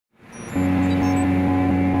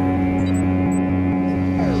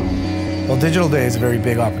Well, Digital Day is a very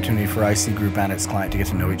big opportunity for IC Group and its client to get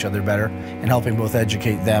to know each other better and helping both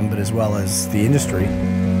educate them, but as well as the industry.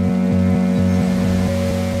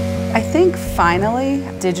 I think finally,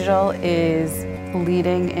 digital is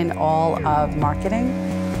leading in all of marketing.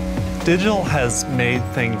 Digital has made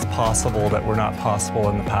things possible that were not possible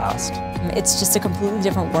in the past. It's just a completely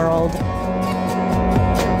different world.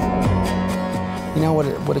 You know,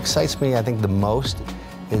 what excites me, I think, the most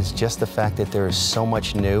is just the fact that there is so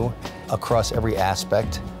much new across every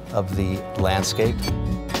aspect of the landscape.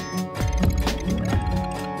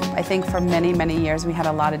 I think for many, many years we had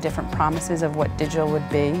a lot of different promises of what digital would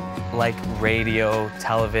be. Like radio,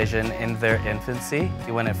 television in their infancy.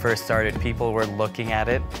 When it first started, people were looking at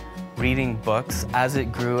it, reading books. As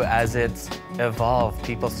it grew, as it evolved,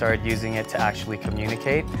 people started using it to actually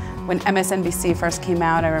communicate. When MSNBC first came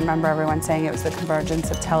out, I remember everyone saying it was the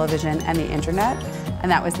convergence of television and the internet,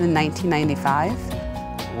 and that was in 1995.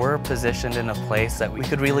 We're positioned in a place that we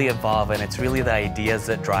could really evolve, and it's really the ideas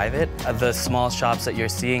that drive it. The small shops that you're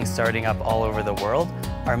seeing starting up all over the world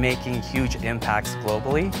are making huge impacts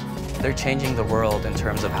globally. They're changing the world in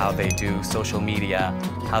terms of how they do social media,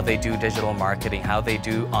 how they do digital marketing, how they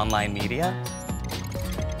do online media.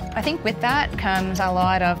 I think with that comes a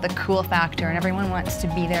lot of the cool factor, and everyone wants to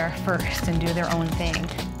be there first and do their own thing.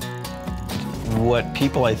 What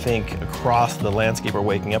people, I think, across the landscape are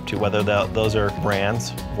waking up to, whether those are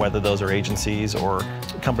brands, whether those are agencies or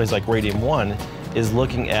companies like Radium One, is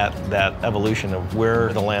looking at that evolution of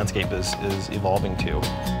where the landscape is evolving to.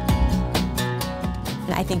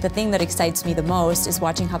 And I think the thing that excites me the most is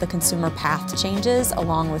watching how the consumer path changes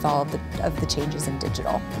along with all of the changes in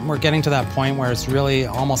digital. We're getting to that point where it's really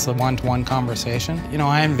almost a one-to-one conversation. You know,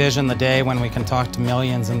 I envision the day when we can talk to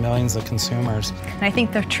millions and millions of consumers. And I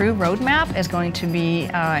think the true roadmap is going to be,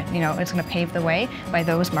 it's going to pave the way by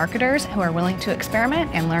those marketers who are willing to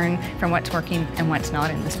experiment and learn from what's working and what's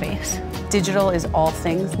not in the space. Digital is all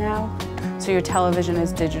things now. So your television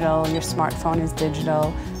is digital, your smartphone is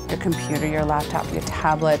digital, your computer, your laptop, your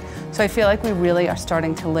tablet. So I feel like we really are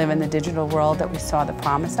starting to live in the digital world that we saw the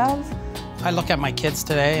promise of. I look at my kids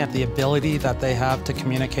today, at the ability that they have to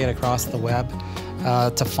communicate across the web,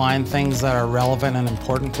 to find things that are relevant and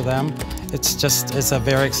important to them. It's a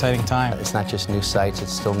very exciting time. It's not just new sites,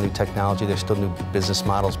 it's still new technology, there's still new business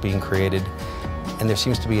models being created, and there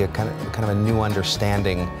seems to be a kind of a new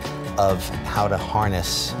understanding of how to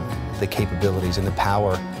harness the capabilities and the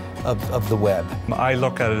power of the web. I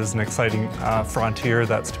look at it as an exciting frontier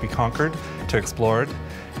that's to be conquered, to explore it,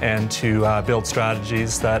 and to build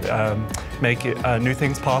strategies that make new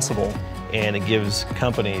things possible. And it gives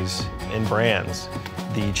companies and brands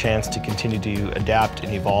the chance to continue to adapt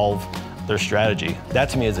and evolve their strategy. That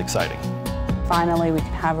to me is exciting. Finally, we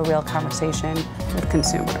can have a real conversation with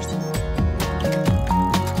consumers.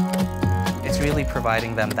 It's really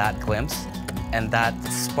providing them that glimpse and that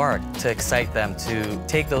spark to excite them to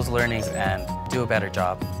take those learnings and do a better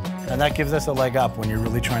job. And that gives us a leg up when you're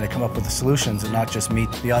really trying to come up with the solutions and not just meet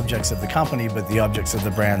the objects of the company, but the objects of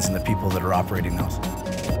the brands and the people that are operating those.